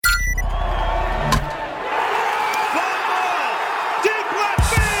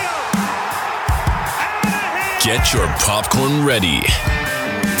Get your popcorn ready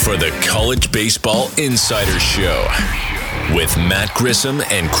for the College Baseball Insider Show with Matt Grissom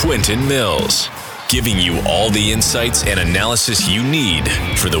and Quentin Mills, giving you all the insights and analysis you need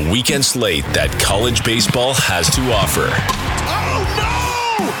for the weekend slate that college baseball has to offer. Oh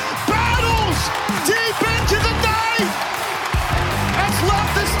no! Battles deep into the night! Has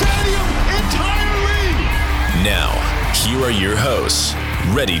left the stadium entirely! Now, here are your hosts,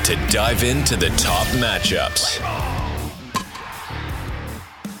 ready to dive into the top matchups.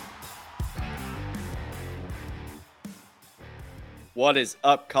 What is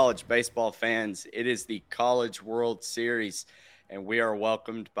up, college baseball fans? It is the College World Series, and we are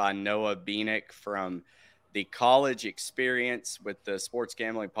welcomed by Noah Beanick from the College Experience with the Sports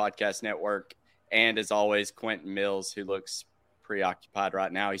Gambling Podcast Network, and as always, Quentin Mills, who looks preoccupied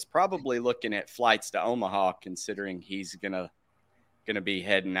right now. He's probably looking at flights to Omaha, considering he's gonna be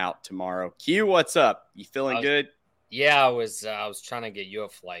heading out tomorrow. Q, what's up? You feeling good? Yeah, I was trying to get you a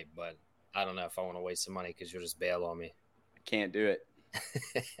flight, but I don't know if I want to waste some money because you'll just bail on me. I can't do it.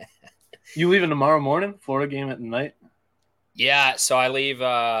 You leaving tomorrow morning? Florida game at night? Yeah, so I leave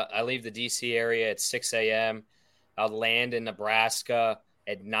the DC area at 6 a.m. I'll land in Nebraska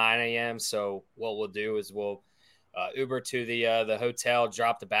at 9 a.m. So what we'll do is we'll Uber to the hotel,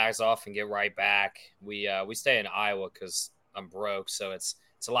 drop the bags off, and get right back. We stay in Iowa because I'm broke, so it's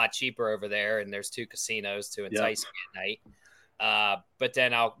a lot cheaper over there, and there's 2 casinos to entice me at night. But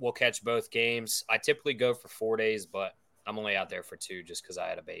then we'll catch both games. I typically go for 4 days, but I'm only out there for 2 just because I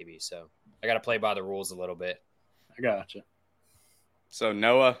had a baby. So I got to play by the rules a little bit. I gotcha. So,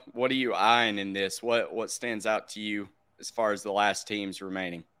 Noah, what are you eyeing in this? What stands out to you as far as the last teams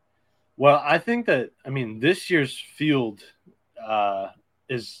remaining? Well, I think that, this year's field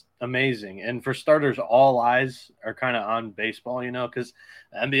is amazing. And for starters, all eyes are kind of on baseball, because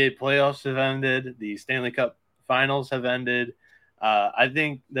the NBA playoffs have ended. The Stanley Cup finals have ended. I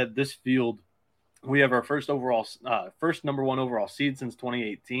think that this field, we have our first number 1 overall seed since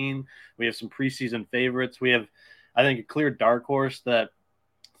 2018. We have some preseason favorites. We have, I think, a clear dark horse that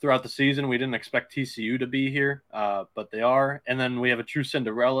throughout the season we didn't expect TCU to be here, but they are. And then we have a true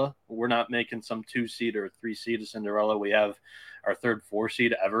Cinderella. We're not making some 2 seed or 3 seed of Cinderella. We have our 3rd, 4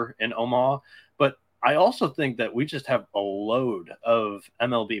 seed ever in Omaha. But I also think that we just have a load of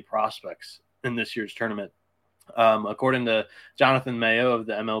MLB prospects in this year's tournament. According to Jonathan Mayo of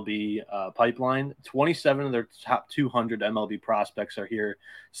the MLB pipeline, 27 of their top 200 MLB prospects are here,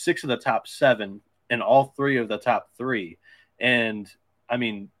 6 of the top 7, and all 3 of the top 3. And,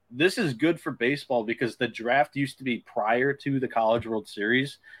 this is good for baseball because the draft used to be prior to the College World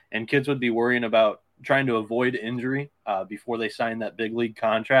Series, and kids would be worrying about trying to avoid injury before they sign that big league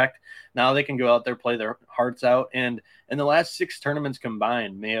contract. Now they can go out there, play their hearts out. And in the last 6 tournaments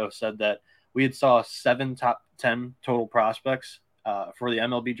combined, Mayo said that we had saw 7 top 10 total prospects for the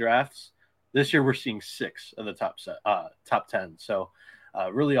MLB drafts. This year, we're seeing 6 of the top 10. So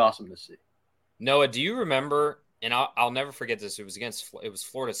really awesome to see. Noah, do you remember, and I'll never forget this, it was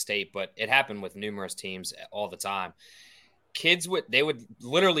Florida State, but it happened with numerous teams all the time. Kids would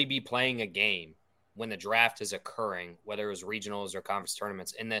literally be playing a game when the draft is occurring, whether it was regionals or conference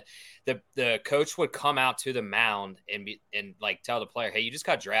tournaments, and the coach would come out to the mound and tell the player, hey, you just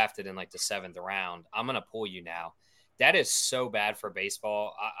got drafted in the 7th round. I'm going to pull you now. That is so bad for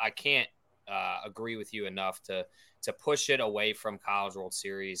baseball. I can't agree with you enough to push it away from College World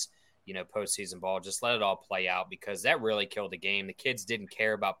Series, postseason ball. Just let it all play out because that really killed the game. The kids didn't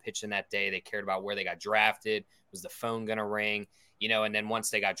care about pitching that day. They cared about where they got drafted. Was the phone going to ring? And then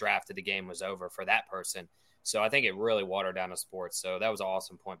once they got drafted, the game was over for that person. So I think it really watered down the sport. So that was an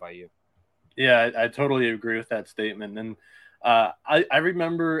awesome point by you. Yeah, I totally agree with that statement. And I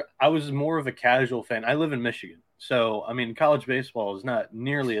remember I was more of a casual fan. I live in Michigan. So, college baseball is not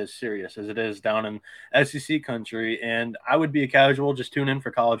nearly as serious as it is down in SEC country. And I would be a casual, just tune in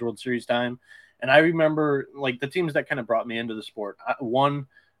for College World Series time. And I remember, the teams that kind of brought me into the sport.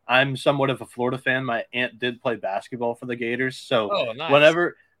 I'm somewhat of a Florida fan. My aunt did play basketball for the Gators. So nice.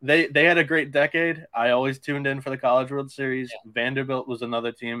 Whenever they had a great decade, I always tuned in for the College World Series. Yeah. Vanderbilt was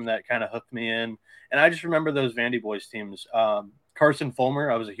another team that kind of hooked me in. And I just remember those Vandy Boys teams. Carson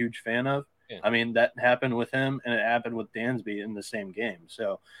Fulmer, I was a huge fan of. Yeah. That happened with him, and it happened with Dansby in the same game.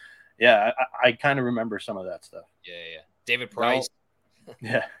 So, yeah, I kind of remember some of that stuff. Yeah. David Price.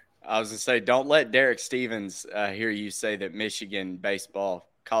 Yeah. I was going to say, don't let Derek Stevens hear you say that Michigan baseball,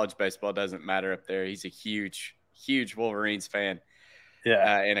 college baseball doesn't matter up there. He's a huge, huge Wolverines fan.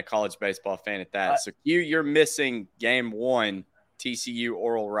 Yeah. And a college baseball fan at that. So, you're missing game 1, TCU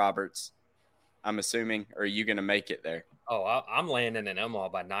Oral Roberts, I'm assuming, or are you going to make it there? Oh, I'm landing in Omaha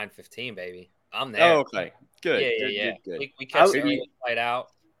by 9:15, baby. I'm there. Oh, okay. Good. Yeah. Good. We catch the early flight out.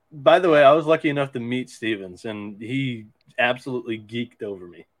 By the way, I was lucky enough to meet Stevens, and he absolutely geeked over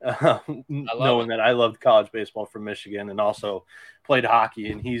me, knowing that I loved college baseball from Michigan and also played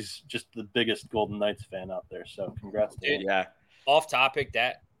hockey. And he's just the biggest Golden Knights fan out there. So congrats to him. Yeah. Off topic,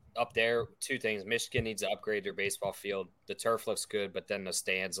 that up there, two things. Michigan needs to upgrade their baseball field. The turf looks good, but then the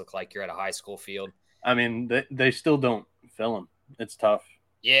stands look like you're at a high school field. I mean, they still don't fill them. It's tough.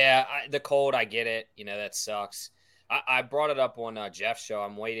 Yeah, the cold, I get it. That sucks. I brought it up on Jeff's show.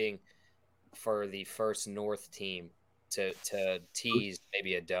 I'm waiting for the first North team to tease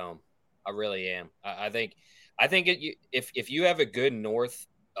maybe a dome. I really am. I think if you have a good North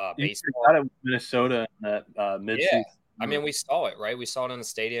baseball, out of Minnesota in that mid-season. I mean, we saw it, right? We saw it in the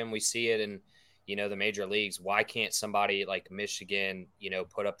stadium. We see it in the major leagues. Why can't somebody like Michigan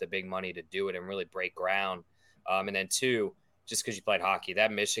put up the big money to do it and really break ground? And then two, just because you played hockey,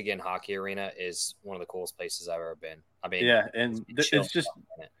 that Michigan hockey arena is one of the coolest places I've ever been. I mean, yeah, and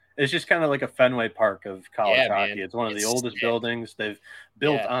it's just kind of like a Fenway Park of college hockey. Man. It's one of the oldest buildings. They've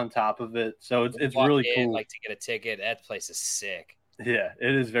built on top of it, so it's really cool. Like to get a ticket. That place is sick. Yeah,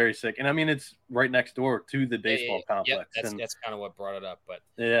 it is very sick, and I mean it's right next door to the baseball complex. That's kind of what brought it up. But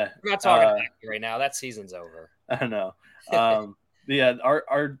yeah, we're not talking hockey right now. That season's over. I know. Yeah,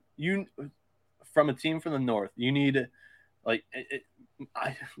 you from a team from the North? You need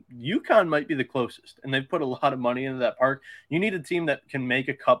UConn might be the closest, and they've put a lot of money into that park. You need a team that can make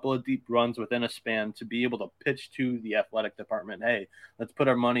a couple of deep runs within a span to be able to pitch to the athletic department. Hey, let's put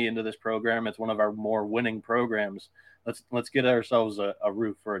our money into this program. It's one of our more winning programs. Let's get ourselves a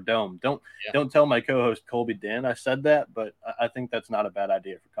roof or a dome. Don't tell my co-host Colby Dan I said that, but I think that's not a bad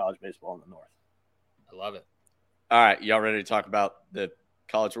idea for college baseball in the North. I love it. All right, y'all ready to talk about the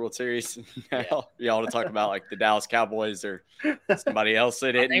College World Series? Y'all want to talk about like the Dallas Cowboys or somebody else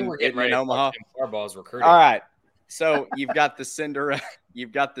that didn't in Omaha? Harbaugh's recruiting. All right, so you've got the Cinderella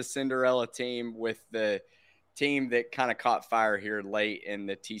team with the team that kind of caught fire here late in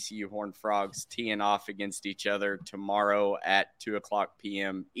the TCU Horned Frogs teeing off against each other tomorrow at 2:00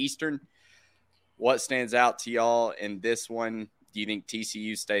 p.m. Eastern. What stands out to y'all in this one? Do you think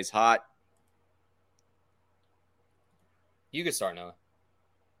TCU stays hot? You could start, Noah.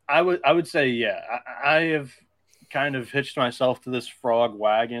 I would say, yeah. I have kind of hitched myself to this frog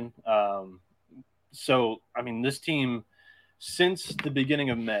wagon. So, I mean, this team, since the beginning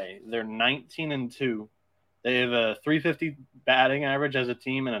of May, they're 19-2. They have a 350 batting average as a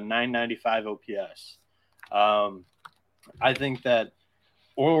team and a 995 OPS. I think that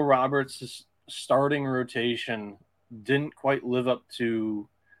Oral Roberts' starting rotation didn't quite live up to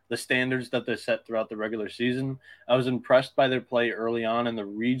the standards that they set throughout the regular season. I was impressed by their play early on in the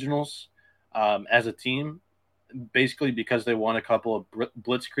regionals as a team, basically because they won a couple of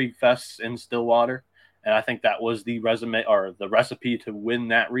Blitzkrieg fests in Stillwater. And I think that was the recipe to win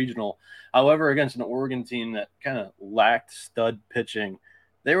that regional. However, against an Oregon team that kind of lacked stud pitching,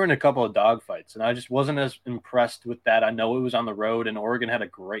 they were in a couple of dogfights, and I just wasn't as impressed with that. I know it was on the road, and Oregon had a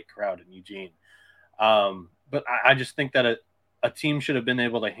great crowd in Eugene. But I just think that a team should have been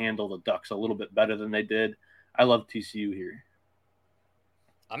able to handle the Ducks a little bit better than they did. I love TCU here.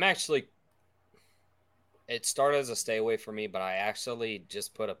 It started as a stay away for me, but I actually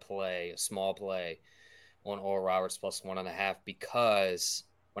just put a small play on Oral Roberts plus 1.5 because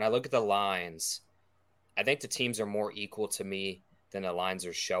when I look at the lines, I think the teams are more equal to me than the lines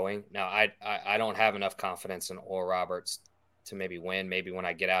are showing. Now, I don't have enough confidence in Oral Roberts to maybe win. Maybe when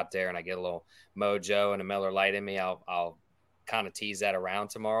I get out there and I get a little mojo and a Miller Lite in me, I'll kind of tease that around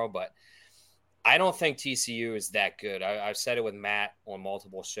tomorrow. But I don't think TCU is that good. I've said it with Matt on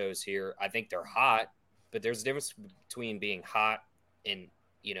multiple shows here. I think they're hot, but there's a difference between being hot and,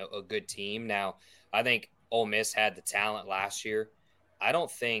 a good team. Now, I think Ole Miss had the talent last year. I don't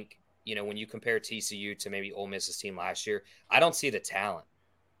think, when you compare TCU to maybe Ole Miss's team last year, I don't see the talent.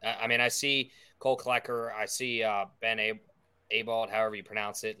 I mean, I see Cole Klecker. I see Ben Abald, however you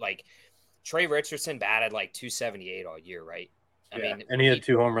pronounce it. Like, Trey Richardson batted like 278 all year, right? I mean, and he had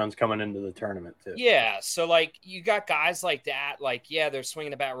 2 home runs coming into the tournament too. Yeah, so like you got guys like that. Like, yeah, they're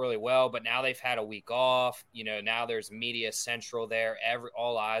swinging the bat really well, but now they've had a week off. Now there's media central there.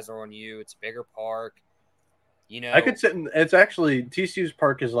 All eyes are on you. It's a bigger park. I could sit. It's actually TCU's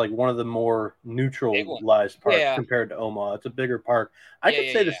park is like one of the more neutralized parks compared to Omaha. It's a bigger park. I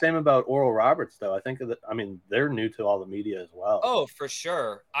could say the same about Oral Roberts, though. I think that they're new to all the media as well. Oh, for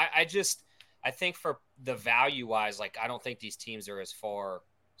sure. I think for the value wise, like I don't think these teams are as far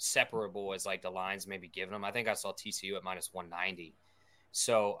separable as like the lines maybe giving them. I think I saw TCU at minus 190.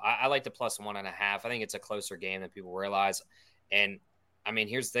 So I like the plus 1.5. I think it's a closer game than people realize. And I mean,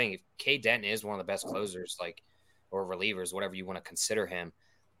 here's the thing: if Cade Denton is one of the best closers, or relievers, whatever you want to consider him,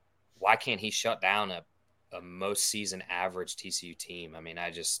 why can't he shut down a most season average TCU team? I mean,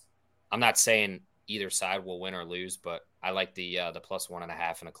 I'm not saying either side will win or lose, but I like the plus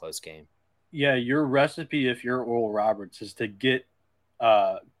 1.5 in a close game. Yeah, your recipe, if you're Oral Roberts, is to get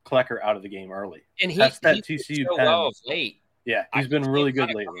Klecker out of the game early. And he's TCU so well of late. Yeah, he's been really good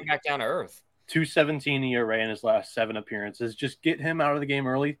lately. Coming back down to earth. 2.17 ERA in his last 7 appearances. Just get him out of the game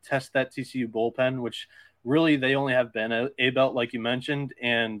early. Test that TCU bullpen, which really they only have Ben Abelt, like you mentioned,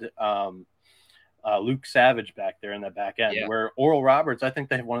 and Luke Savage back there in that back end. Yeah. Where Oral Roberts, I think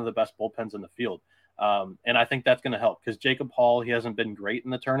they have one of the best bullpens in the field. And I think that's going to help because Jacob Hall, he hasn't been great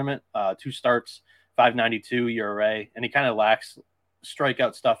in the tournament. 2 starts, 5.92 ERA, and he kind of lacks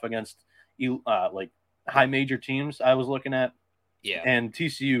strikeout stuff against like high major teams I was looking at. Yeah. And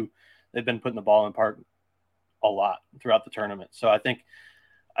TCU, they've been putting the ball in park a lot throughout the tournament. So I think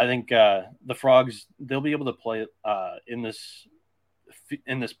the Frogs, they'll be able to play in this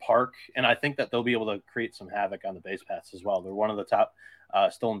park, and I think that they'll be able to create some havoc on the base paths as well. They're one of the top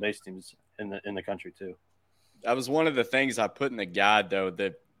stolen base teams in the country too. That was one of the things I put in the guide, though.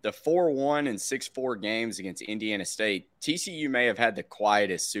 The 4-1 and 6-4 games against Indiana State, TCU may have had the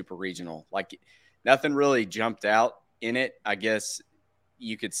quietest super regional. Like, nothing really jumped out in it. I guess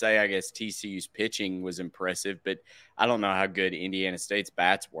you could say, TCU's pitching was impressive, but I don't know how good Indiana State's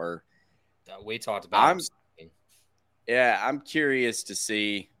bats were. We talked about I'm curious to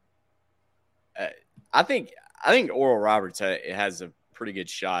see. I think Oral Roberts has a pretty good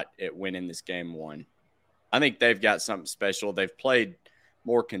shot at winning this game 1. I think they've got something special. They've played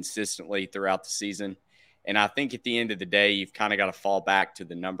more consistently throughout the season. And I think at the end of the day, you've kind of got to fall back to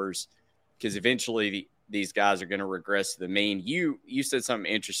the numbers because eventually these guys are going to regress to the mean. You said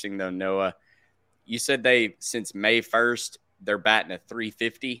something interesting, though, Noah. You said since May 1st, they're batting a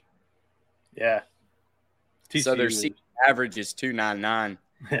 350. Yeah. So their season average is 299.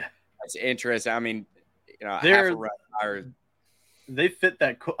 Yeah. That's interesting. I mean, half a run higher. They fit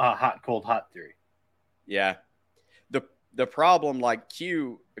that hot, cold, hot theory. Yeah. The problem, like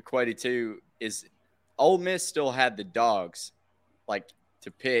Q equated to, is Ole Miss still had the dogs,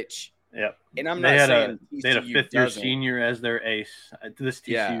 to pitch. Yeah. And I'm not saying they had a fifth-year senior as their ace. This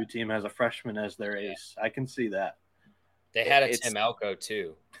TCU team has a freshman as their ace. I can see that. They had Tim Elko,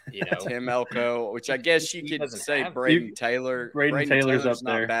 too. Tim Elko, which I guess you could say Braden Taylor. Braden Taylor's up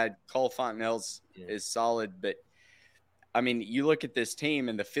not there. Bad. Cole Fontenelle's is solid. But, I mean, you look at this team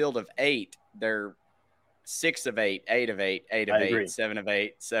in the field of 8, they're 6 of 8, 8 of 8, 8 of 8, 7 of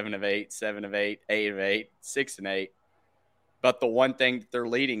 8, 7 of 8, 7 of 8, 8 of 8, 6 and 8. But the one thing that they're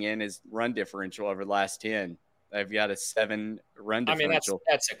leading in is run differential over the last 10. They've got a 7 run differential. I mean,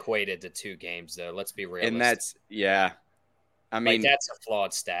 that's equated to 2 games, though. Let's be realistic. And that's, yeah. I mean, that's a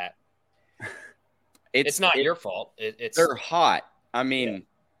flawed stat. It's not your fault. They're hot. I mean,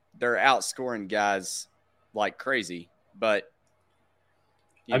 they're outscoring guys like crazy. But,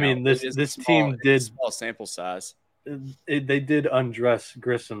 this team did small sample size. They did undress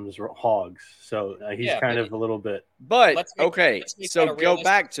Grissom's hogs, so he's kind of a little bit. But so go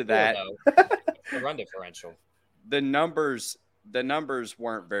back to that. The run differential. The numbers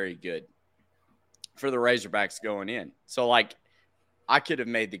weren't very good for the Razorbacks going in. So I could have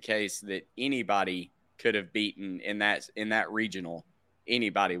made the case that anybody could have beaten in that regional.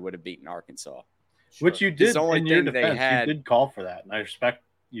 Anybody would have beaten Arkansas. Sure. Which you did in your defense. You did call for that, and I respect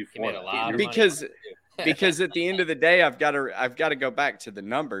you for it. Because at the end of the day, I've got to go back to the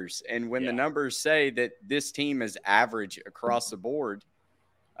numbers. And when the numbers say that this team is average across the board,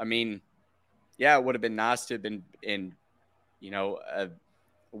 I mean, it would have been nice to have been in, a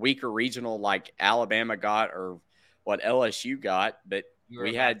weaker regional like Alabama got or what LSU got. But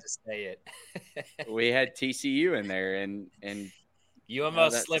we had to say it. We had TCU in there, and you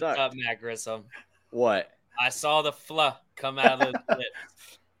almost slipped up, Matt Grissom. What? I saw the fluff come out of the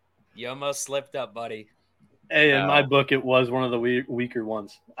lips. You almost slipped up, buddy. Hey, in my book, it was one of the weaker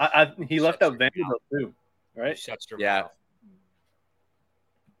ones. He left out Vanderbilt too, right? Shut your mouth.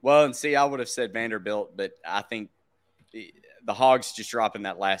 Well, and see, I would have said Vanderbilt, but I think the Hogs just dropping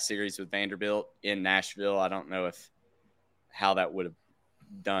that last series with Vanderbilt in Nashville. I don't know how that would have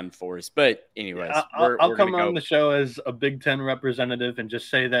done for us. But anyways, I'll come on the show as a Big Ten representative and just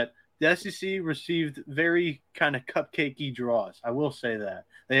say that the SEC received very kind of cupcakey draws. I will say that.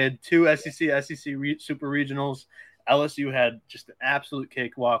 They had 2 SEC super regionals. LSU had just an absolute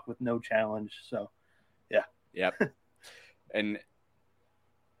cakewalk with no challenge. So, yeah. Yep. And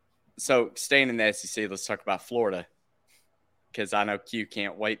so staying in the SEC, let's talk about Florida because I know Q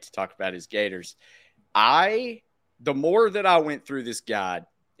can't wait to talk about his Gators. I the more that I went through this guide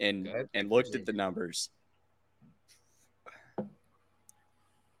and looked at the numbers,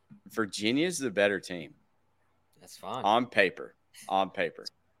 Virginia's the better team. That's fine. On paper.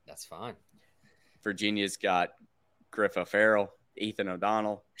 That's fine. Virginia's got Griff O'Farrell, Ethan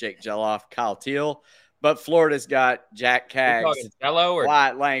O'Donnell, Jake Geloff, Kyle Teal. But Florida's got Jack Kaggs,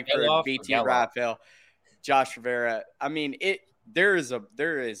 Wyatt Langford, BT Raphael, Josh Rivera. I mean, there is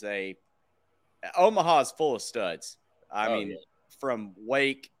a Omaha's full of studs. I mean, from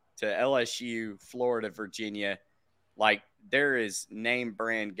Wake to LSU, Florida, Virginia, like there is name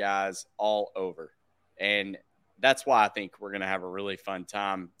brand guys all over. And that's why I think we're going to have a really fun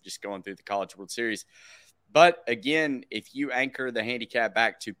time just going through the College World Series. But again, if you anchor the handicap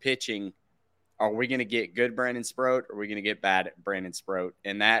back to pitching, are we going to get good Brandon Sproat or are we going to get bad Brandon Sproat?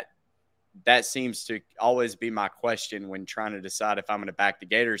 And that seems to always be my question when trying to decide if I'm going to back the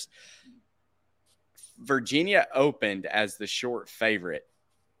Gators. Virginia opened as the short favorite.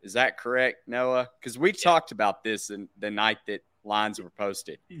 Is that correct, Noah? Because we talked about this in the night that lines were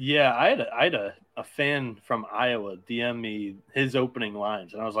posted. Yeah, I had a fan from Iowa DM me his opening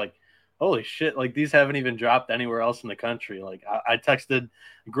lines, and I was like, holy shit, like these haven't even dropped anywhere else in the country. Like I texted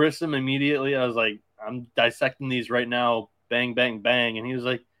Grissom immediately. I was like, I'm dissecting these right now, bang, bang, bang. And he was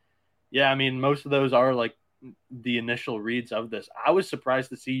like, yeah, I mean, most of those are like the initial reads of this. I was surprised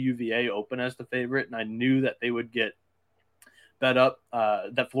to see UVA open as the favorite, and I knew that they would get bet up,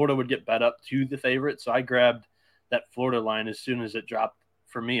 that Florida would get bet up to the favorite. So I grabbed that Florida line as soon as it dropped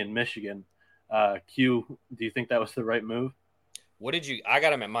for me in Michigan. Q, do you think that was the right move? What did you – I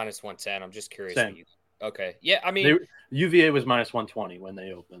got them at minus 110. I'm just curious. Same. Okay. Yeah, I mean – UVA was minus 120 when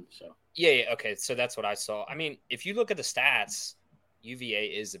they opened. So Yeah, okay. So that's what I saw. I mean, if you look at the stats, UVA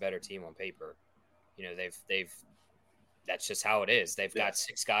is the better team on paper. You know, they've that's just how it is. They've got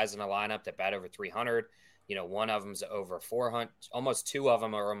 6 guys in the lineup that bat over 300. You know, one of them's over 400. Almost 2 of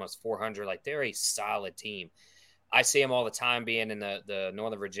them are almost 400. Like, they're a solid team. I see them all the time being in the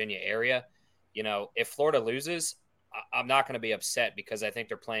Northern Virginia area. You know, if Florida loses – I'm not going to be upset because I think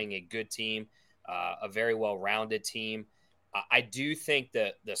they're playing a good team, a very well-rounded team. I do think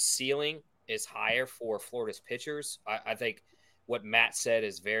that the ceiling is higher for Florida's pitchers. I think what Matt said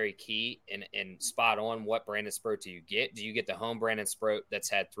is very key and spot on. What Brandon Sproat do you get? Do you get the home Brandon Sproat that's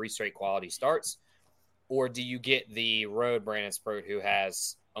had 3 straight quality starts? Or do you get the road Brandon Sproat who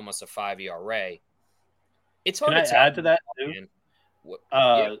has almost a 5 ERA? It's hard to add to that, too?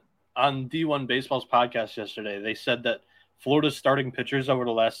 On D1 Baseball's podcast yesterday, they said that Florida's starting pitchers over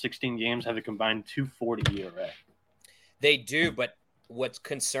the last 16 games have a combined 2.40 ERA. They do, but what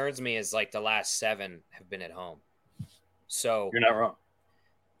concerns me is like the last 7 have been at home. So you're not wrong.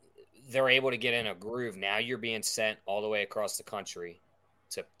 They're able to get in a groove. Now you're being sent all the way across the country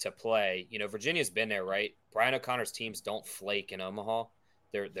to play. You know, Virginia's been there, right? Brian O'Connor's teams don't flake in Omaha.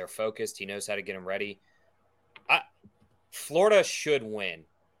 They're focused. He knows how to get them ready. Florida should win.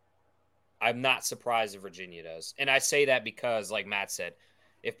 I'm not surprised if Virginia does. And I say that because, like Matt said,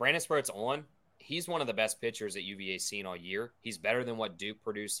 if Brandon Sproat's on, he's one of the best pitchers that UVA's seen all year. He's better than what Duke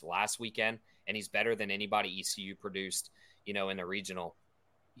produced last weekend, and he's better than anybody ECU produced, you know, in the regional.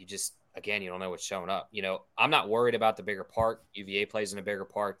 You just, again, you don't know what's showing up. You know, I'm not worried about the bigger park. UVA plays in a bigger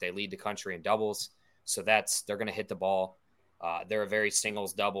park. They lead the country in doubles. So they're going to hit the ball. They're a very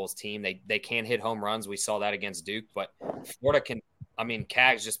singles, doubles team. They can hit home runs. We saw that against Duke, but Florida can. I mean,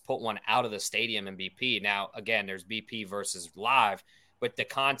 Kaggs just put one out of the stadium in BP. Now, again, there's BP versus live, but the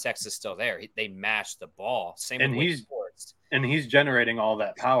context is still there. They mashed the ball. Same with Wake Forest. And he's generating all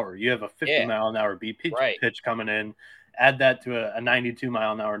that power. You have a 50-mile-an-hour BP pitch coming in. Add that to a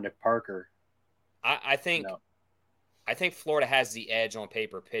 92-mile-an-hour Nick Parker. I think Florida has the edge on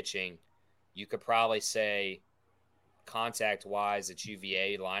paper pitching. You could probably say contact-wise, it's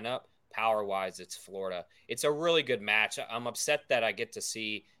UVA lineup. Power-wise, it's Florida. It's a really good match. I'm upset that I get to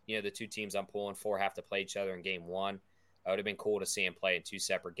see, you know, the 2 teams I'm pulling for have to play each other in game 1. It would have been cool to see them play in 2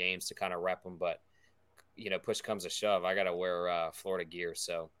 separate games to kind of rep them, but, you know, push comes to shove. I got to wear Florida gear,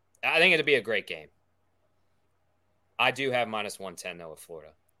 so I think it'll be a great game. I do have minus 110, though, with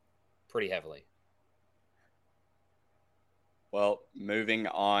Florida. Pretty heavily. Well, moving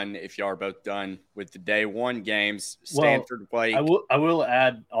on, if y'all are both done with the day 1 games, Stanford Wake. I will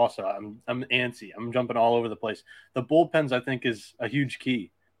add also, I'm antsy. I'm jumping all over the place. The bullpens, I think, is a huge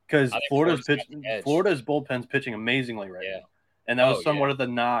key because Florida's bullpen's pitching amazingly right now. And that was somewhat of the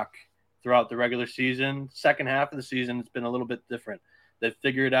knock throughout the regular season. Second half of the season, it's been a little bit different. They've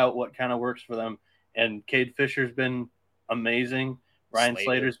figured out what kind of works for them. And Cade Fisher's been amazing. Ryan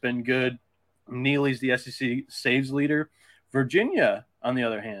Slater's been good. Neely's the SEC saves leader. Virginia, on the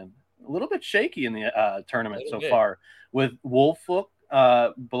other hand, little bit shaky in the tournament so bit. far, with Woolfolk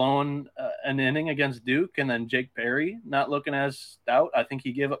blowing an inning against Duke, and then Jake Perry not looking as stout. I think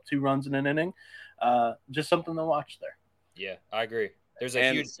he gave up 2 runs in an inning. Just something to watch there. Yeah, I agree. There's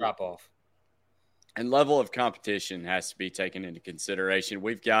a huge drop off. And level of competition has to be taken into consideration.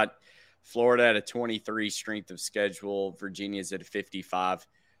 We've got Florida at a 23 strength of schedule. Virginia's at a 55.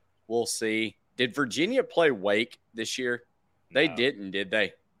 We'll see. Did Virginia play Wake this year? They didn't, did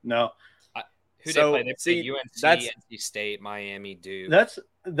they? No. Who did they play? They played UNC, NC State, Miami, Duke. That's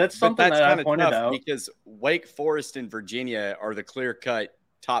something that I pointed out. Because Wake Forest and Virginia are the clear-cut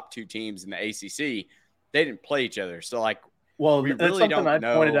top 2 teams in the ACC. They didn't play each other. So, well, we that's really something I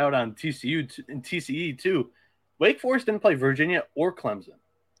know. pointed out on TCU and TCE too. Wake Forest didn't play Virginia or Clemson.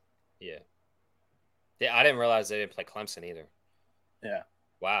 Yeah, I didn't realize they didn't play Clemson either. Yeah.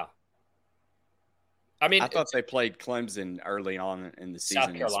 Wow. I mean, I thought they played Clemson early on in the season.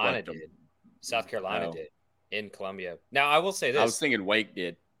 South Carolina did. South Carolina did in Columbia. Now, I will say this. I was thinking Wake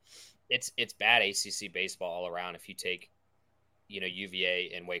did. It's bad ACC baseball all around if you take,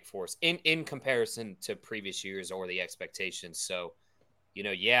 UVA and Wake Forest in comparison to previous years or the expectations. So,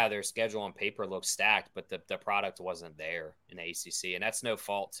 their schedule on paper looks stacked, but the product wasn't there in the ACC. And that's no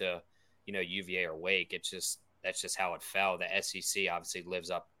fault to, UVA or Wake. That's just how it fell. The SEC obviously lives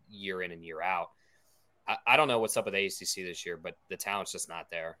up year in and year out. I don't know what's up with the ACC this year, but the talent's just not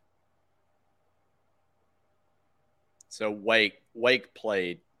there. So Wake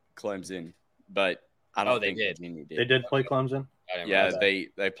played Clemson, but I don't think Virginia did. They did play Clemson? Yeah,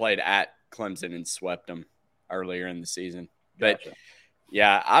 they played at Clemson and swept them earlier in the season. But,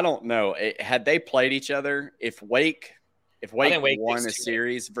 yeah, I don't know. Had they played each other, if Wake won a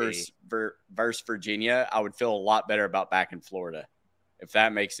series versus Virginia, I would feel a lot better about back in Florida, if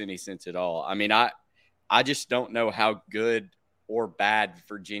that makes any sense at all. I mean, I just don't know how good or bad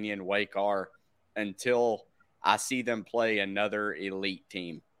Virginia and Wake are until I see them play another elite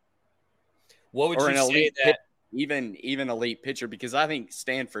team. What would you say that even elite pitcher? Because I think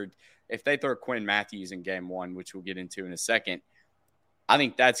Stanford, if they throw Quinn Matthews in game 1, which we'll get into in a second, I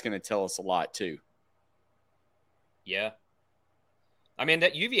think that's going to tell us a lot too. Yeah. I mean,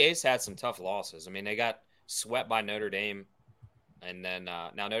 that UVA's had some tough losses. I mean, they got swept by Notre Dame, and then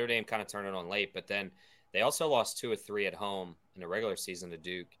now Notre Dame kind of turned it on late, but then they also lost 2 or 3 at home in the regular season to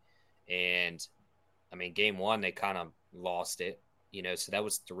Duke. And, I mean, game 1, they kind of lost it, so that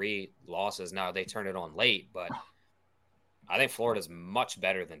was 3 losses. Now they turned it on late, but I think Florida's much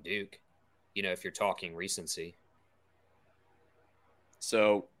better than Duke, if you're talking recency.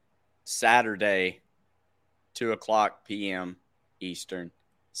 So Saturday, 2:00 p.m. Eastern,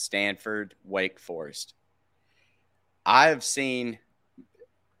 Stanford, Wake Forest. I've seen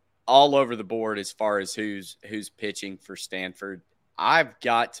all over the board as far as who's pitching for Stanford. I've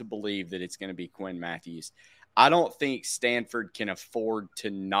got to believe that it's going to be Quinn Matthews. I don't think Stanford can afford to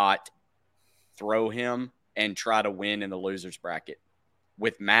not throw him and try to win in the losers bracket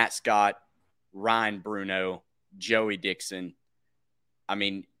with Matt Scott, Ryan Bruno, Joey Dixon. I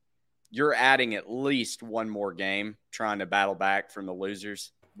mean, you're adding at least one more game trying to battle back from the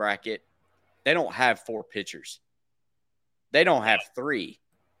losers bracket. They don't have 4 pitchers. They don't have 3.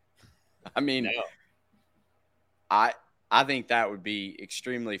 I mean, I think that would be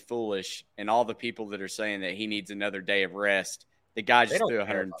extremely foolish. And all the people that are saying that he needs another day of rest, the guy just threw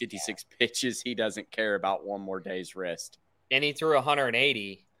 156 pitches. He doesn't care about one more day's rest. And he threw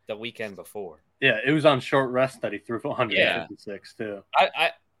 180 the weekend before. Yeah, it was on short rest that he threw 156 too.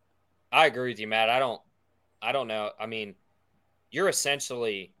 I agree with you, Matt. I don't know. I mean, you're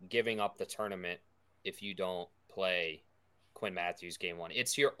essentially giving up the tournament if you don't play Quinn Matthews game 1.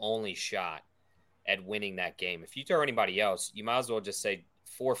 It's your only shot at winning that game. If you throw anybody else, you might as well just say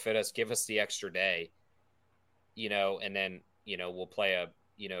forfeit us, give us the extra day, and then, we'll play a,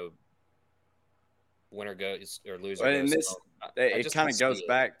 winner goes or loser and goes. It kind of goes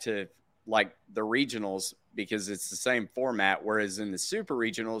back to like the regionals because it's the same format, whereas in the super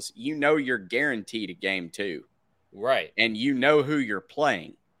regionals, you're guaranteed a game 2. Right. And who you're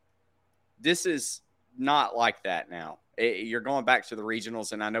playing. This is not like that now. You're going back to the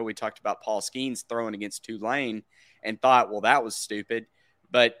regionals, and I know we talked about Paul Skeens throwing against Tulane and thought, well, that was stupid.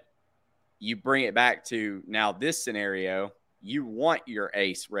 But you bring it back to now this scenario, you want your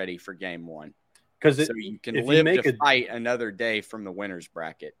ace ready for game 1. So you can live to fight another day from the winner's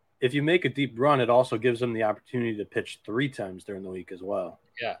bracket. If you make a deep run, it also gives them the opportunity to pitch 3 times during the week as well.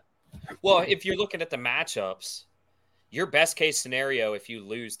 Yeah. Well, if you're looking at the matchups, your best case scenario if you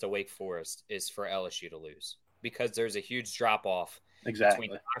lose to Wake Forest is for LSU to lose because there's a huge drop-off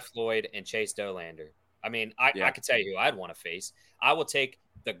between Ty Floyd and Chase Dolander. I mean, I could tell you who I'd want to face. I will take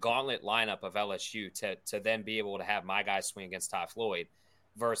the gauntlet lineup of LSU to then be able to have my guy swing against Ty Floyd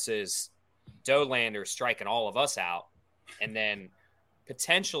versus Dollander striking all of us out, and then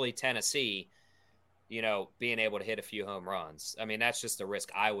potentially Tennessee, being able to hit a few home runs. I mean, that's just the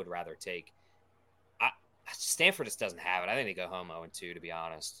risk I would rather take. Stanford just doesn't have it. I think they go home 0-2, to be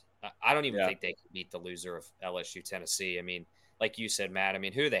honest. I don't even think they can beat the loser of LSU Tennessee. I mean, like you said, Matt, I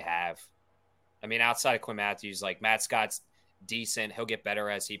mean, who do they have? I mean, outside of Quinn Matthews, like Matt Scott's decent. He'll get better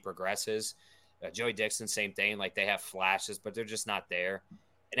as he progresses. Joey Dixon, same thing. Like they have flashes, but they're just not there.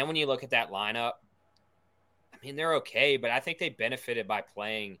 And then when you look at that lineup, I mean, they're okay, but I think they benefited by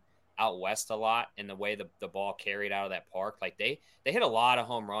playing out west a lot and the way the ball carried out of that park. Like they hit a lot of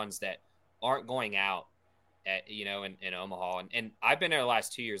home runs that aren't going out at, in Omaha. And I've been there the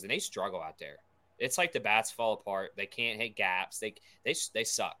last 2 years and they struggle out there. It's like the bats fall apart. They can't hit gaps. They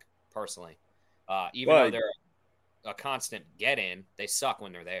suck personally. Even though they're a constant get in, they suck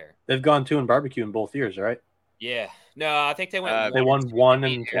when they're there. They've gone 2 in barbecue in both years, right? Yeah. No, I think they went. They won 1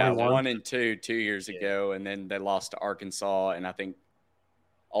 and 21. 1 and 2 years ago, and then they lost to Arkansas, and I think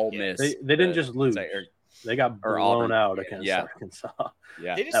Ole Miss. They didn't just lose. They got blown out against Arkansas.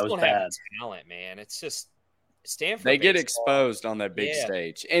 Yeah, they just don't have talent, man. It's just Stanford. They get exposed on that big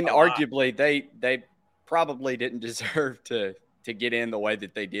stage, and arguably they probably didn't deserve to get in the way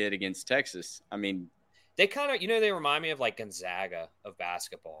that they did against Texas. I mean, they kind of, they remind me of like Gonzaga of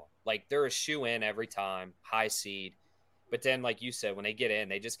basketball. Like they're a shoe in every time, high seed, but then like you said, when they get in,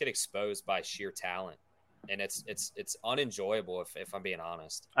 they just get exposed by sheer talent, and it's unenjoyable if I'm being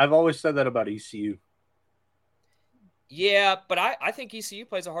honest. I've always said that about ECU. Yeah, but I think ECU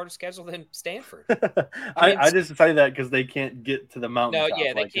plays a harder schedule than Stanford. I just say that because they can't get to the mountain. No,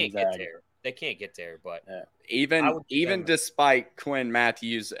 yeah, they can't get there. They can't get there, but even despite Quinn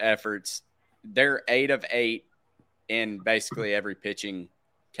Matthews' efforts, they're 8 of 8 in basically every pitching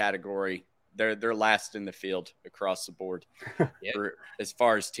category. They're last in the field across the board as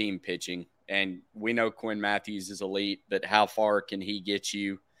far as team pitching. And we know Quinn Matthews is elite, but how far can he get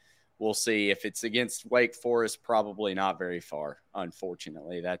you? We'll see. If it's against Wake Forest, probably not very far,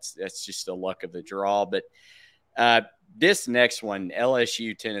 unfortunately. That's just the luck of the draw. But this next one,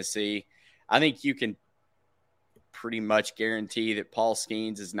 LSU, Tennessee, I think you can pretty much guarantee that Paul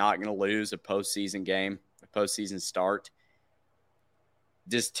Skeens is not going to lose a postseason game, a postseason start.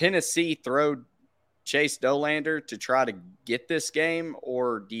 Does Tennessee throw Chase Dollander to try to get this game,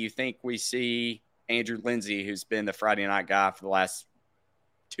 or do you think we see Andrew Lindsey, who's been the Friday night guy for the last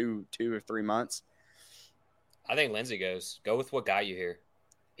two or 3 months? I think Lindsey goes. Go with what got you here.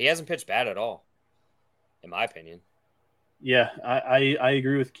 He hasn't pitched bad at all, in my opinion. Yeah, I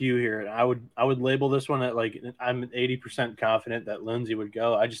agree with Q here. I would label this one at like I'm 80% confident that Lindsey would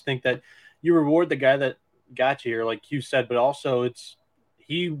go. I just think that you reward the guy that got you here, like Q said, but also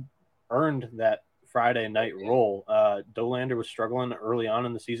he earned that Friday night role. Dollander was struggling early on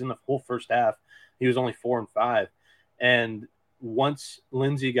in the season. The whole first half, he was only 4 and 5, and once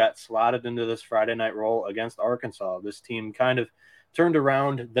Lindsey got slotted into this Friday night role against Arkansas, this team kind of turned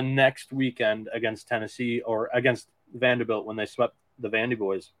around the next weekend against Tennessee or against Vanderbilt when they swept the Vandy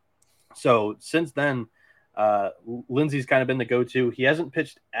boys. So since then, Lindsey's kind of been the go-to. He hasn't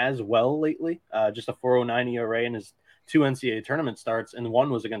pitched as well lately, just a 4.09 ERA in his 2 NCAA tournament starts, and one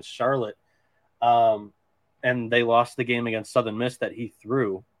was against Charlotte. And they lost the game against Southern Miss that he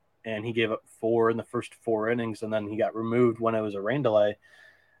threw, and he gave up 4 in the first 4 innings, and then he got removed when it was a rain delay.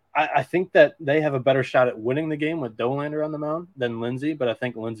 I think that they have a better shot at winning the game with Dollander on the mound than Lindsey, but I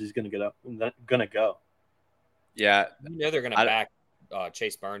think Lindsey's going to go. Yeah. They're going to back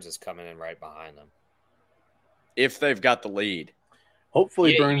Chase Burns is coming in right behind them. If they've got the lead.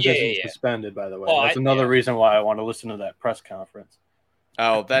 Hopefully Burns isn't suspended, by the way. That's another reason why I want to listen to that press conference.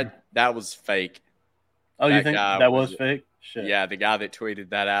 Oh, that was fake. Oh, you think that was fake? Shit. Yeah, the guy that tweeted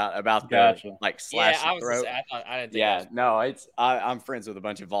that out about the slash the throat. I didn't think I'm friends with a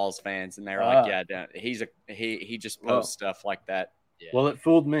bunch of Vols fans, and they're like, he just posts stuff like that. Yeah. Well, it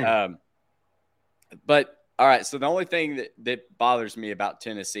fooled me. But all right, so the only thing that bothers me about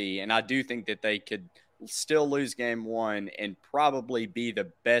Tennessee, and I do think that they could still lose game 1 and probably be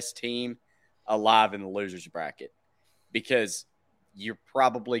the best team alive in the losers bracket, because you're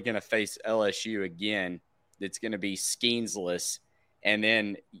probably going to face LSU again. That's going to be Skeensless, and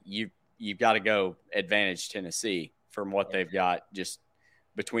then you've got to go advantage Tennessee from what they've got just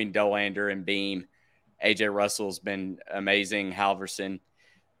between Dollander and Beam. AJ Russell's been amazing. Halverson.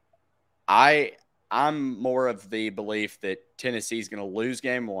 I'm more of the belief that Tennessee's going to lose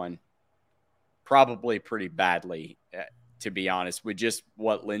game 1, probably pretty badly, to be honest, with just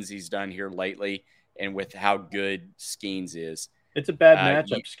what Lindsey's done here lately and with how good Skeens is. It's a bad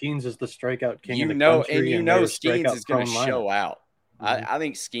matchup. Skeens is the strikeout king in the country. And Skeens is going to show out. I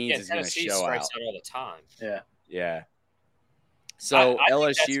think Skeens is going to show out. All the time. Yeah. So I LSU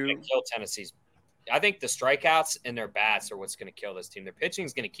think that's gonna kill Tennessee's. I think the strikeouts and their bats are what's going to kill this team. Their pitching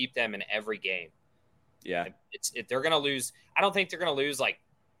is going to keep them in every game. Yeah, they're going to lose. I don't think they're going to lose like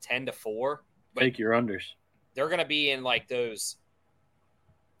 10-4. Take your unders. They're going to be in like those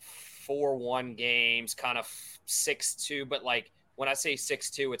 4-1 games, kind of 6-2. But like when I say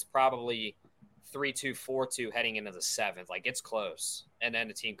 6-2, it's probably 3-2, 4-2 heading into the 7th. Like it's close, and then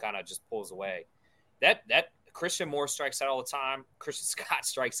the team kind of just pulls away. That Christian Moore strikes out all the time. Christian Scott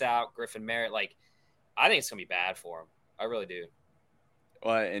strikes out. Griffin Merritt. Like I think it's gonna be bad for him. I really do.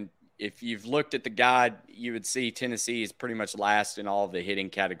 Well, and if you've looked at the guide, you would see Tennessee is pretty much last in all of the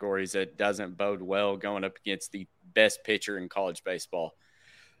hitting categories. That doesn't bode well going up against the best pitcher in college baseball.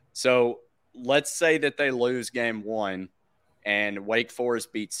 So let's say that they lose game 1 and Wake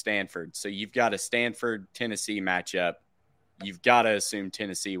Forest beats Stanford. So you've got a Stanford-Tennessee matchup. You've got to assume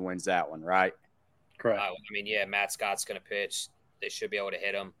Tennessee wins that one, right? Correct. I mean, yeah, Matt Scott's going to pitch. They should be able to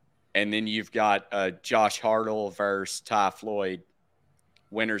hit him. And then you've got Josh Hartle versus Ty Floyd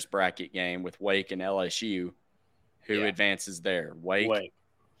winners bracket game with Wake and LSU. Who advances there? Wake?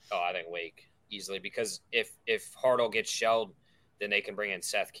 Oh, I think Wake easily, because if Hartle gets shelled, then they can bring in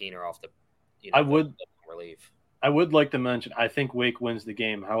Seth Keener off the relief. I would like to mention, I think Wake wins the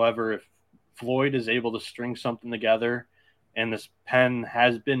game. However, if Floyd is able to string something together, and this Penn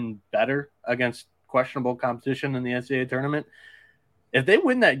has been better against questionable competition in the NCAA tournament, if they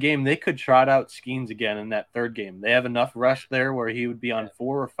win that game, they could trot out Skeens again in that third game. They have enough rest there where he would be on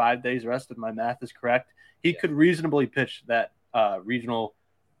 4 or 5 days rest, if my math is correct. He could reasonably pitch that regional,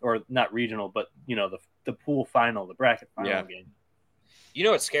 or not regional, but the pool final, the bracket final game. You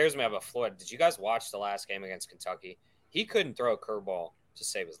know what scares me about Floyd? Did you guys watch the last game against Kentucky? He couldn't throw a curveball to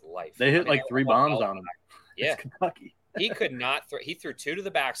save his life. They hit like 3 bombs on him. Yeah, it's Kentucky. He could not throw. He threw 2 to the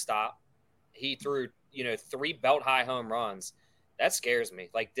backstop. He threw 3 belt high home runs. That scares me.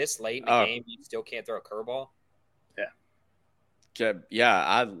 Like this late in the game, you still can't throw a curveball. Yeah,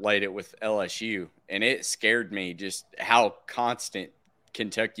 I laid it with LSU, and it scared me just how constant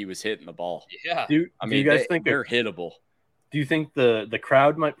Kentucky was hitting the ball. Yeah, do you guys think they're hittable? Do you think the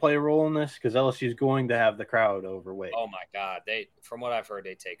crowd might play a role in this? Because LSU is going to have the crowd over Wake. Oh my God, from what I've heard,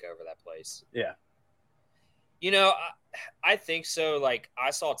 they take over that place. Yeah, I think so. Like I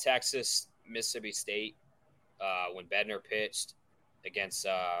saw Texas, Mississippi State when Bednar pitched against.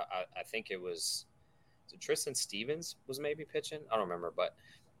 I think it was Tristan Stevens was maybe pitching. I don't remember, but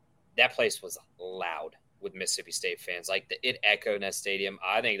that place was loud with Mississippi State fans. Like it echoed in that stadium.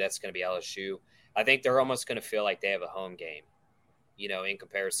 I think that's going to be LSU. I think they're almost going to feel like they have a home game, in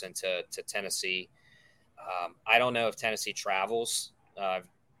comparison to Tennessee. I don't know if Tennessee travels.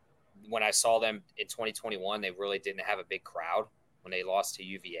 When I saw them in 2021, they really didn't have a big crowd when they lost to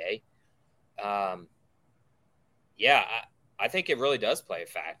UVA. I think it really does play a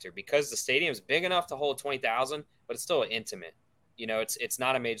factor because the stadium's big enough to hold 20,000, but it's still intimate. It's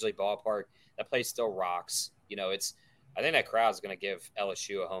not a major league ballpark. That place still rocks. I think that crowd is going to give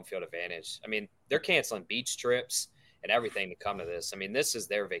LSU a home field advantage. I mean, they're canceling beach trips and everything to come to this. I mean, this is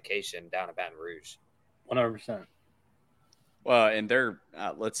their vacation down in Baton Rouge. 100%. Well, and they're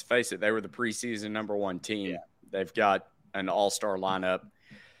let's face it, they were the preseason number 1 team. Yeah. They've got an all-star lineup.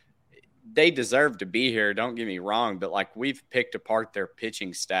 They deserve to be here, don't get me wrong, but like we've picked apart their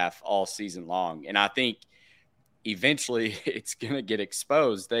pitching staff all season long, and I think eventually it's going to get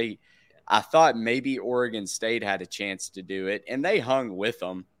exposed. I thought maybe Oregon State had a chance to do it, and they hung with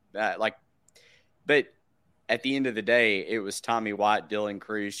them. But at the end of the day, it was Tommy White, Dylan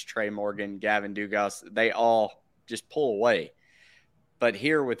Cruz, Trey Morgan, Gavin Dugas. They all just pull away. But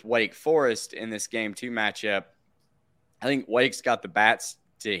here with Wake Forest in this Game 2 matchup, I think Wake's got the bats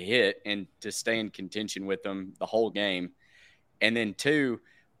to hit and to stay in contention with them the whole game. And then 2,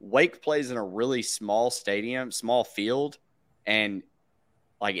 Wake plays in a really small stadium, small field, and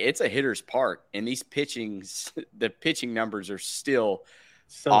like it's a hitter's park, and the pitching numbers are still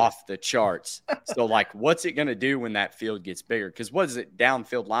off the charts. So like, what's it going to do when that field gets bigger? Because what is it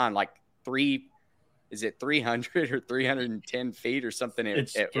downfield line? Like 300 or 310 feet or something?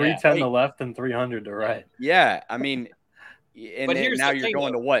 It's 310 to left and 300 to right. Yeah. I mean, and but then now you're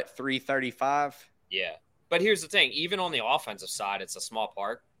going to what, 335? Yeah. But here's the thing. Even on the offensive side, it's a small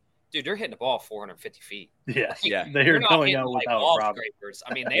park. Dude, they're hitting the ball 450 feet. Yeah, they're going out without ball scrapers.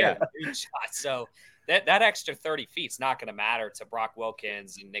 I mean, they are huge shots. So that extra 30 feet is not going to matter to Brock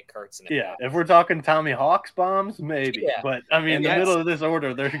Wilkins and Nick Kurtz. Yeah, if we're talking Tommy Hawk's bombs, maybe. Yeah. But, I mean, in the middle of this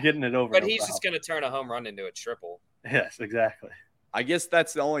order, they're getting it over. But he's just going to turn a home run into a triple. Yes, exactly. I guess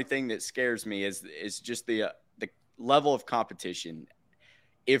that's the only thing that scares me is just the level of competition.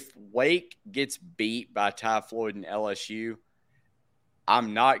 If Wake gets beat by Ty Floyd and LSU,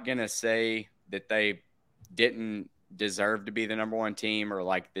 I'm not going to say that they didn't deserve to be the number one team or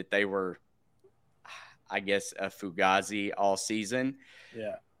like that they were, I guess, a Fugazi all season.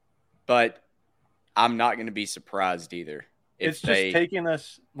 Yeah. But I'm not going to be surprised either. It's just taking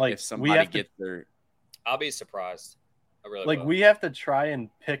us like if somebody gets their. I'll be surprised. I really like will. We have to try and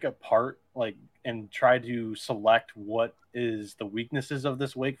pick apart and try to select what is the weaknesses of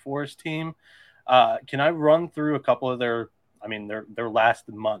this Wake Forest team. Can I run through a couple of their last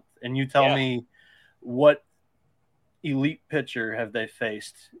month, and you tell me what elite pitcher have they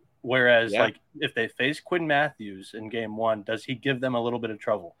faced? Whereas, if they face Quinn Matthews in game one, does he give them a little bit of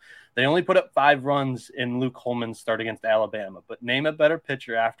trouble? They only put up 5 runs in Luke Holman's start against Alabama, but name a better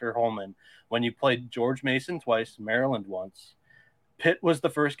pitcher after Holman when you played George Mason twice, Maryland once. Pitt was the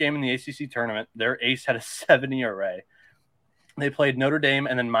first game in the ACC tournament. Their ace had a 7 ERA. They played Notre Dame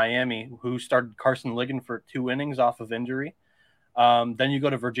and then Miami, who started Carson Ligon for 2 innings off of injury. Then you go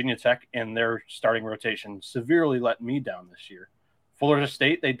to Virginia Tech, and their starting rotation severely let me down this year. Florida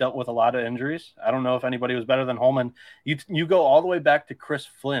State, they dealt with a lot of injuries. I don't know if anybody was better than Holman. You go all the way back to Chris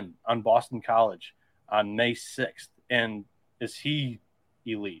Flynn on Boston College on May 6th, and is he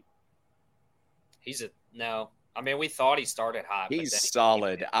elite? No. I mean, we thought he started hot. He's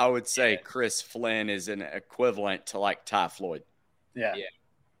solid. I would say Chris Flynn is an equivalent to like Ty Floyd. Yeah.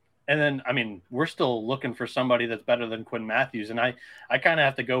 And then, I mean, we're still looking for somebody that's better than Quinn Matthews. And I kind of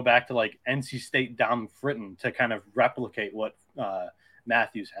have to go back to like NC State Dom Fritton to kind of replicate what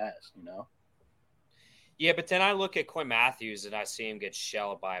Matthews has, you know? Yeah, but then I look at Quinn Matthews and I see him get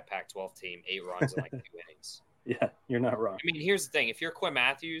shelled by a Pac-12 team, 8 runs in like 2 innings. Yeah, you're not wrong. I mean, here's the thing. If you're Quinn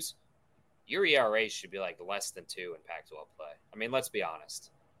Matthews, your ERA should be like less than 2 in Pac-12 play. I mean, let's be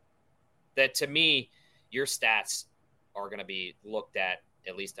honest. That to me, your stats are going to be looked at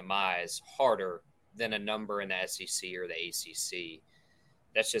least in my eyes, harder than a number in the SEC or the ACC.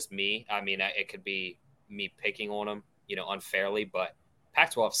 That's just me. I mean, it could be me picking on them, unfairly, but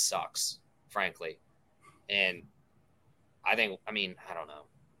Pac-12 sucks, frankly. And I don't know.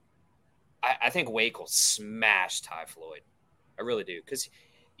 I think Wake will smash Ty Floyd. I really do. Because,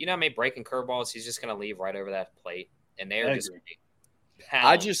 how many breaking curveballs he's just going to leave right over that plate. And they're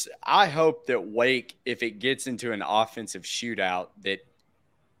just I hope that Wake, if it gets into an offensive shootout, that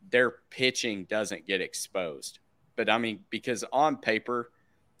their pitching doesn't get exposed. But I mean, because on paper,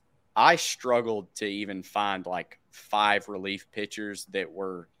 I struggled to even find like 5 relief pitchers that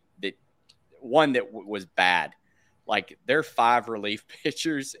was bad. Like their 5 relief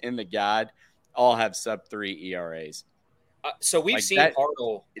pitchers in the guide all have sub-3 ERAs. So we've seen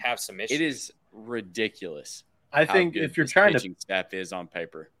Hartle have some issues. It is ridiculous. I think if you're trying pitching staff is on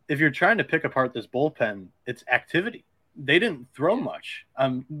paper, if you're trying to pick apart this bullpen, it's activity. They didn't throw much.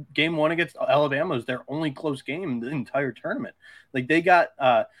 Game 1 against Alabama was their only close game in the entire tournament. Like they got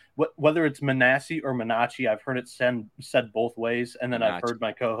whether it's Manassi or Minacci, I've heard it said both ways, and then I've heard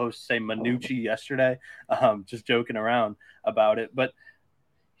my co-host say Manucci yesterday, just joking around about it. But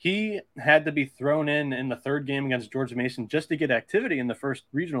he had to be thrown in the third game against George Mason just to get activity in the first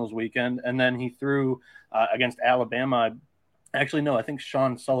regionals weekend, and then he threw against Alabama. Actually, no, I think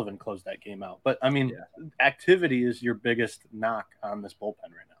Sean Sullivan closed that game out. But, I mean, activity is your biggest knock on this bullpen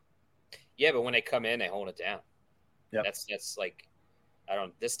right now. Yeah, but when they come in, they hold it down. Yep. That's like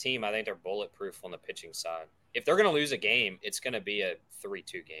this team, I think they're bulletproof on the pitching side. If they're going to lose a game, it's going to be a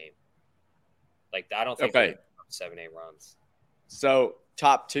 3-2 game. Like, I don't think they're 7-8 runs. So,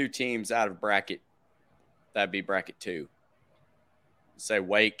 top 2 teams out of bracket, that'd be bracket 2. Say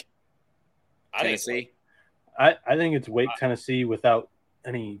Wake, Tennessee. I think it's Wake, Tennessee without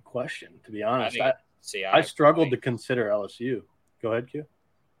any question, to be honest. I struggled to consider LSU. Go ahead, Q.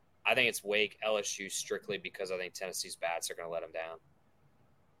 I think it's Wake, LSU strictly because I think Tennessee's bats are going to let them down.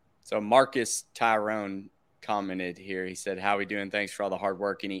 So Marcus Tyrone commented here. He said, how are we doing? Thanks for all the hard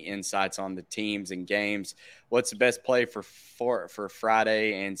work. Any insights on the teams and games? What's the best play for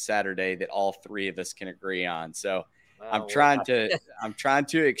Friday and Saturday that all 3 of us can agree on? So I'm trying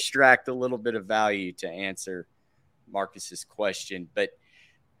to extract a little bit of value to answer Marcus's question, but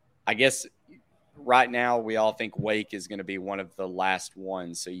I guess right now we all think Wake is going to be one of the last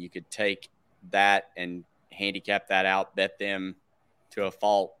ones. So you could take that and handicap that out, bet them to a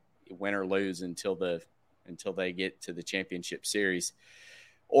fault, win or lose until they get to the championship series.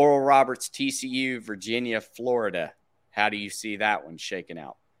 Oral Roberts, TCU, Virginia, Florida. How do you see that one shaking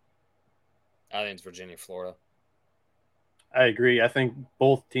out? I think it's Virginia, Florida. I agree. I think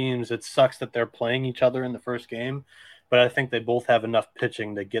both teams, it sucks that they're playing each other in the first game, but I think they both have enough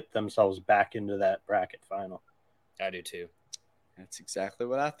pitching to get themselves back into that bracket final. I do too. That's exactly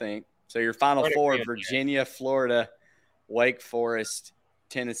what I think. So your final four: Virginia, Florida, Wake Forest,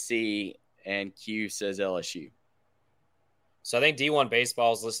 Tennessee, and Q says LSU. So I think D1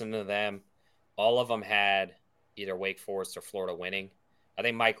 Baseball is listening to them. All of them had either Wake Forest or Florida winning. I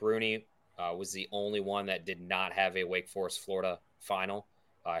think Mike Rooney was the only one that did not have a Wake Forest Florida final.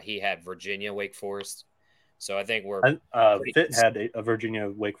 He had Virginia Wake Forest. So I think we're Fitt had a Virginia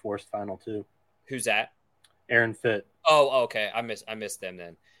Wake Forest final too. Who's that? Aaron Fitt. Oh, okay. I missed them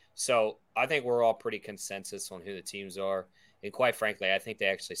then. So I think we're all pretty consensus on who the teams are, and quite frankly, I think they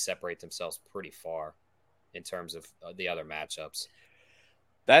actually separate themselves pretty far in terms of the other matchups.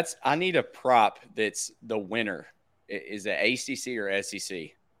 I need a prop that's the winner. Is it ACC or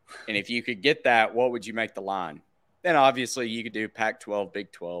SEC? And if you could get that, what would you make the line? Then obviously you could do Pac-12,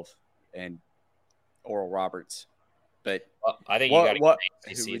 Big 12, and Oral Roberts. But I think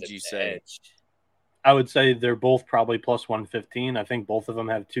who would you say? Edge. I would say they're both probably plus 115. I think both of them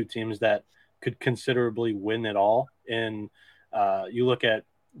have two teams that could considerably win it all. And you look at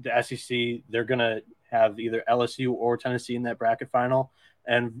the SEC, they're going to have either LSU or Tennessee in that bracket final.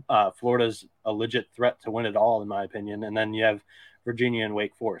 And Florida's a legit threat to win it all, in my opinion. And then you have Virginia and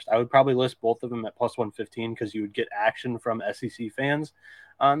Wake Forest. I would probably list both of them at plus 115 because you would get action from SEC fans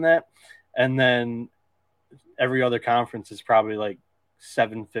on that. And then every other conference is probably like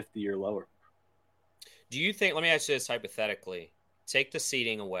 750 or lower. Do you think, let me ask you this hypothetically, take the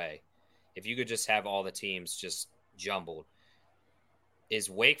seeding away. If you could just have all the teams just jumbled, is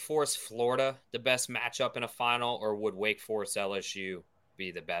Wake Forest Florida the best matchup in a final, or would Wake Forest LSU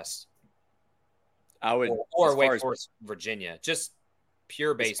be the best? I would, or Wake Forest Virginia, just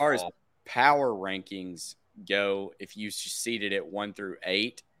pure baseball. As far as power rankings go, if you seeded it 1 through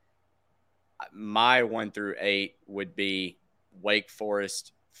 8, my 1 through 8 would be Wake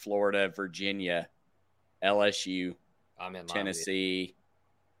Forest, Florida, Virginia, LSU, Tennessee,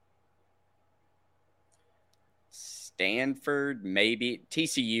 Stanford, maybe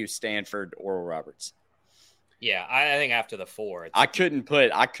TCU, Stanford, Oral Roberts. Yeah, I think after the 4, I couldn't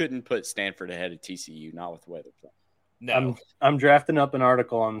put Stanford ahead of TCU, not with the way they're playing. No, I'm drafting up an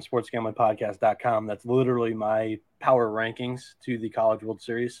article on sportsgamblingpodcast.com that's literally my power rankings to the College World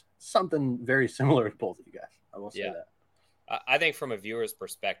Series. Something very similar to both of you guys. I will say that. I think from a viewer's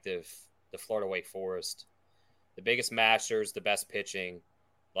perspective, the Florida Wake Forest, the biggest masters, the best pitching,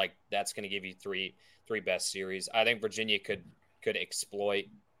 like that's going to give you three best series. I think Virginia could exploit,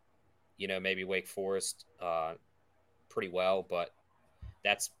 maybe Wake Forest pretty well, but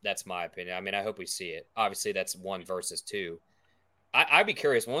that's my opinion. I mean, I hope we see it. Obviously, that's 1 versus 2. I'd be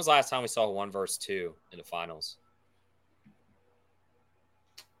curious. When was the last time we saw 1 versus 2 in the finals?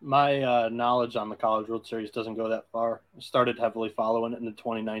 My knowledge on the College World Series doesn't go that far. I started heavily following it in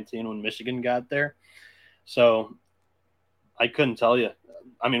 2019 when Michigan got there. So I couldn't tell you.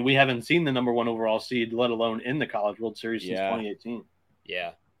 I mean, we haven't seen the number 1 overall seed, let alone in the College World Series since 2018.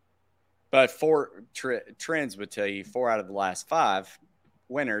 Yeah. But trends would tell you 4 out of the last 5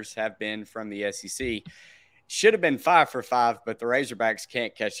 winners have been from the SEC. Should have been 5 for 5, but the Razorbacks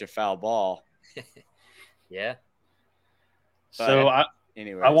can't catch a foul ball. Yeah. But so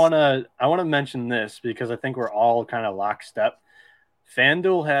anyways. I want to mention this because I think we're all kind of lockstep.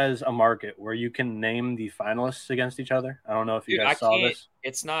 FanDuel has a market where you can name the finalists against each other. I don't know if you guys saw this.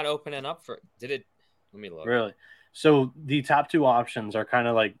 It's not opening up for – did it – let me look. Really? So the top 2 options are kind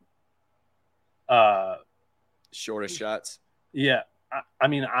of like shortest shots. Yeah. I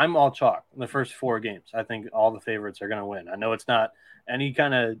mean, I'm all chalk in the first 4 games. I think all the favorites are going to win. I know it's not any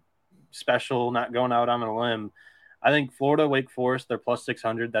kind of special, not going out on a limb. I think Florida, Wake Forest, they're plus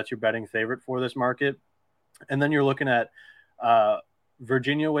 600. That's your betting favorite for this market. And then you're looking at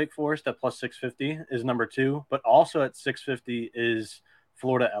Virginia, Wake Forest at plus 650 is number 2, but also at 650 is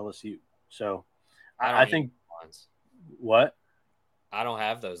Florida, LSU. So I think what? I don't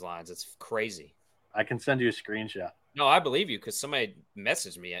have those lines. It's crazy. I can send you a screenshot. No, I believe you because somebody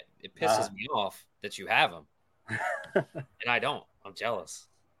messaged me. It pisses me off that you have them. And I don't. I'm jealous.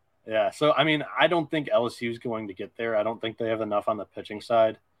 Yeah. So, I mean, I don't think LSU is going to get there. I don't think they have enough on the pitching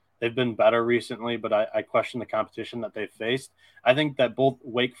side. They've been better recently, but I question the competition that they've faced. I think that both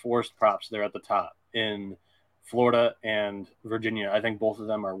Wake Forest props, they're at the top in Florida and Virginia. I think both of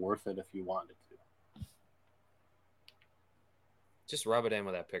them are worth it if you wanted to. Just rub it in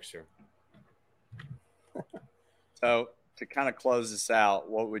with that picture. So to kind of close this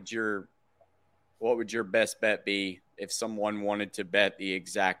out, what would your best bet be if someone wanted to bet the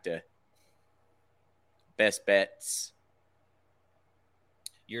exacta? Best bets.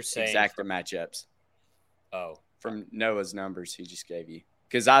 You're saying exacta matchups. Oh, from Noah's numbers he just gave you.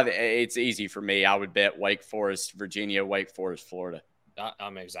 Because it's easy for me. I would bet Wake Forest, Virginia, Wake Forest, Florida.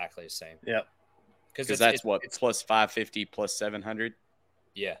 I'm exactly the same. Yep. Because that's plus 550, plus 700.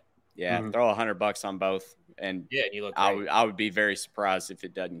 Yeah. Yeah. Mhm. Throw $100 on both, and Yeah, you look great. I would be very surprised if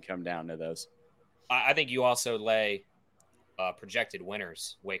it doesn't come down to those. I think you also lay projected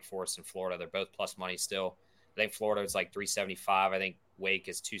winners, Wake Forest and Florida. They're both plus money still. I think Florida is like 375. I think Wake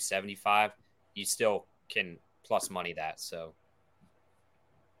is 275. You still can plus money that. So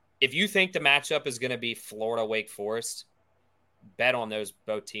if you think the matchup is going to be Florida Wake Forest, bet on those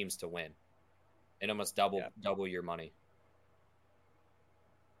both teams to win, and almost double your money.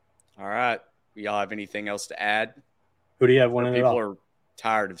 All right, y'all have anything else to add? Who do you have winning it all? People are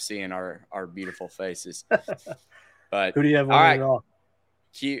tired of seeing our beautiful faces. But who do you have winning it all?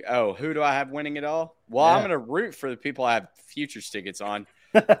 Who do I have winning it all? Well, Yeah. I'm going to root for the people I have futures tickets on.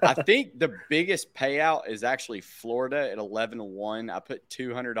 I think the biggest payout is actually Florida at 11-1. I put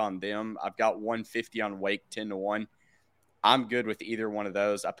 200 on them. I've got 150 on Wake 10-1. I'm good with either one of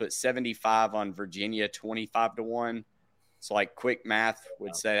those. I put 75 on Virginia 25-1. So like quick math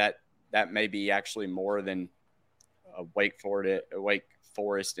would say that may be actually more than Wake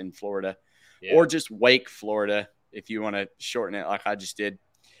Forest in Florida, or just Wake Florida if you want to shorten it like I just did.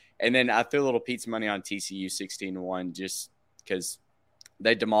 And then I threw a little pizza money on TCU 16-1 just because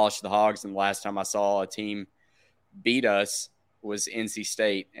they demolished the Hogs, and the last time I saw a team beat us was NC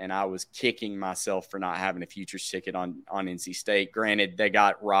State, and I was kicking myself for not having a futures ticket on NC State. Granted, they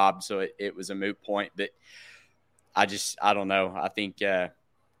got robbed, so it was a moot point, but I don't know. I think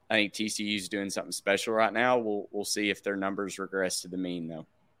TCU's doing something special right now. We'll see if their numbers regress to the mean, though.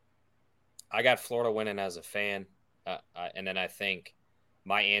 I got Florida winning as a fan, and then I think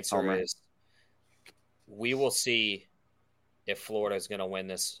my answer is we will see if Florida is going to win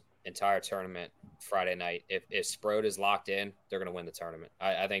this entire tournament Friday night. If Sprode is locked in, they're going to win the tournament.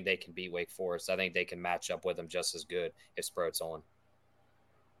 I think they can beat Wake Forest. I think they can match up with them just as good if Sprode's on.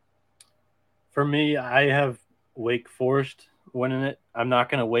 For me, I have Wake Forest winning it. I'm not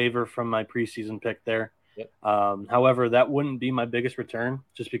going to waver from my preseason pick there. Yep. However, that wouldn't be my biggest return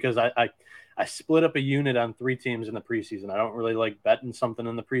just because I split up a unit on 3 teams in the preseason. I don't really like betting something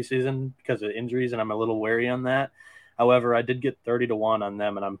in the preseason because of injuries, and I'm a little wary on that. However, I did get 30-1 on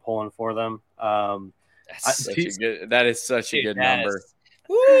them, and I'm pulling for them. That is such a good number.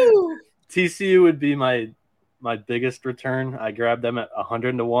 Woo! TCU would be my biggest return. I grabbed them at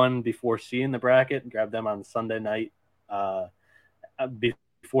 100-1 before seeing the bracket. Grabbed them on Sunday night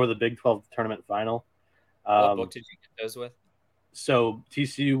before the Big 12 tournament final. What book did you get those with? So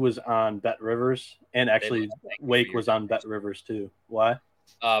TCU was on Bet Rivers, and actually Wake was on Bet Rivers too. Why?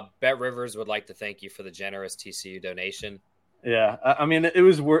 Bet Rivers would like to thank you for the generous TCU donation. Yeah, I mean, it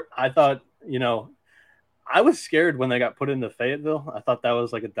was worth. I thought, I was scared when they got put into Fayetteville. I thought that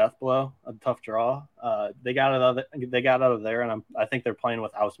was like a death blow, a tough draw. They got out of there, and I think they're playing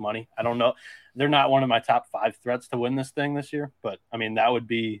with house money. I don't know. They're not one of my top 5 threats to win this thing this year, but I mean, that would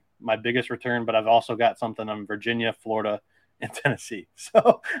be my biggest return. But I've also got something on Virginia, Florida, and Tennessee.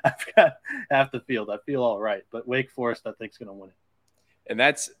 So I've got half the field. I feel all right, but Wake Forest, I think, is going to win it. And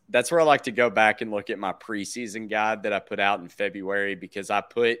that's where I like to go back and look at my preseason guide that I put out in February, because I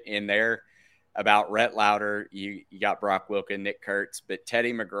put in there about Rhett Lauder. You got Brock Wilken, Nick Kurtz, but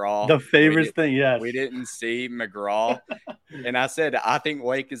Teddy McGraw. The favorite thing, yes. We didn't see McGraw. And I said, I think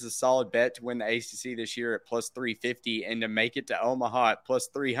Wake is a solid bet to win the ACC this year at plus 350 and to make it to Omaha at plus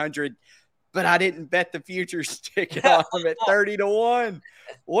 300. But I didn't bet the futures ticket on them at 30-1.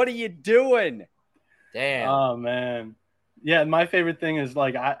 What are you doing? Damn. Oh, man. Yeah, my favorite thing is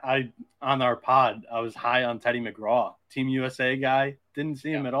like I on our pod, I was high on Teddy McGraw, Team USA guy. Didn't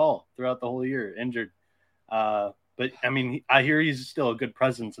see him at all throughout the whole year, injured. But I mean, I hear he's still a good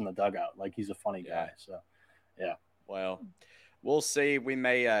presence in the dugout. Like, he's a funny guy. So, yeah. Well, we'll see. We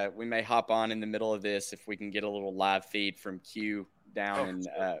may hop on in the middle of this if we can get a little live feed from Q down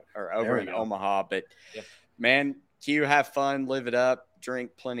or over in Omaha. But man, Q, have fun, live it up.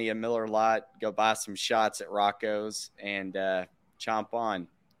 Drink plenty of Miller Lite, go buy some shots at Rocco's, and chomp on.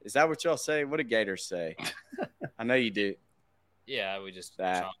 Is that what y'all say? What do Gators say? I know you do. Yeah, we just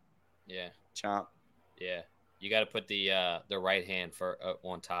that. Chomp. Yeah. Chomp. Yeah. You got to put the right hand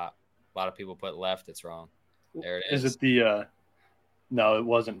on top. A lot of people put left. It's wrong. There it is. Is it the no, it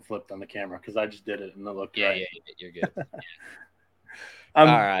wasn't flipped on the camera because I just did it and it looked right. Yeah, you're good. All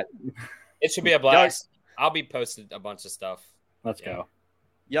right. It should be a blast. I'll be posting a bunch of stuff. Let's go.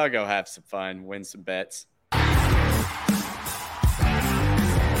 Y'all go have some fun, win some bets.